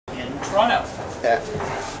Toronto. Yeah.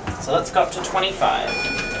 So let's go up to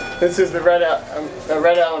 25. This is the red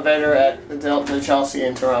elevator at the Chelsea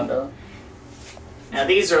in Toronto. Now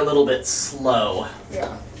these are a little bit slow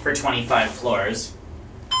Yeah. for 25 floors.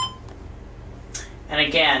 And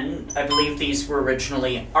again, I believe these were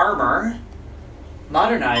originally armor,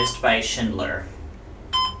 modernized by Schindler.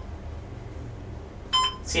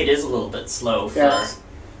 See, it is a little bit slow for... Yes.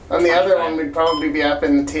 On the 25. other one, we'd probably be up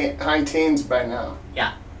in the high teens by now.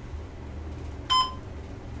 Yeah.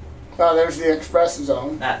 Oh, there's the express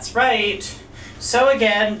zone. That's right. So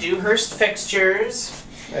again, Dewhurst fixtures.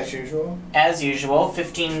 As usual. As usual,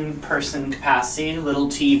 15-person capacity, little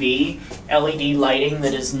TV, LED lighting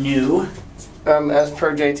that is new. As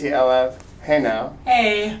per JTLF. Hey now.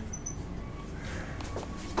 Hey.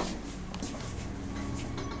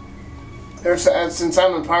 Since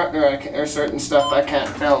I'm a partner, there's certain stuff I can't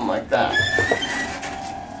film like that.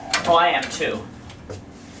 Oh, I am too.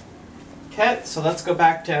 Okay, so let's go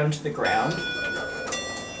back down to the ground.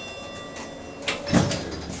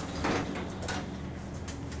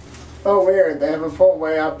 Oh, weird. They have a pole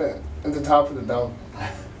way up at the top of the dome.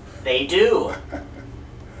 They do.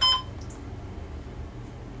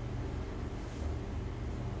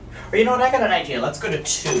 Or you know what, I got an idea. Let's go to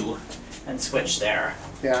 2 and switch there.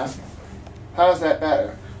 Yeah. How's that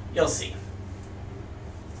better? You'll see.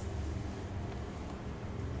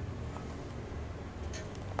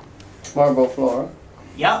 Marble floor.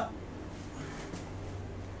 Yep.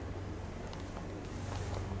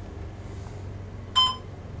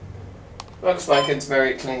 Looks like it's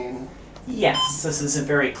very clean. Yes, this is a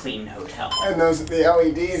very clean hotel. And those are the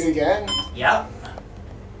LEDs again. Yep.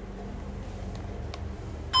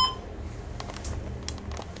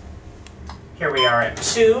 Here we are at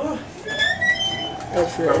 2,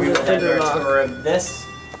 That's where we will the enter a interlock. tour of this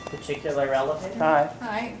particular elevator. Hi.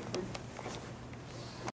 Hi.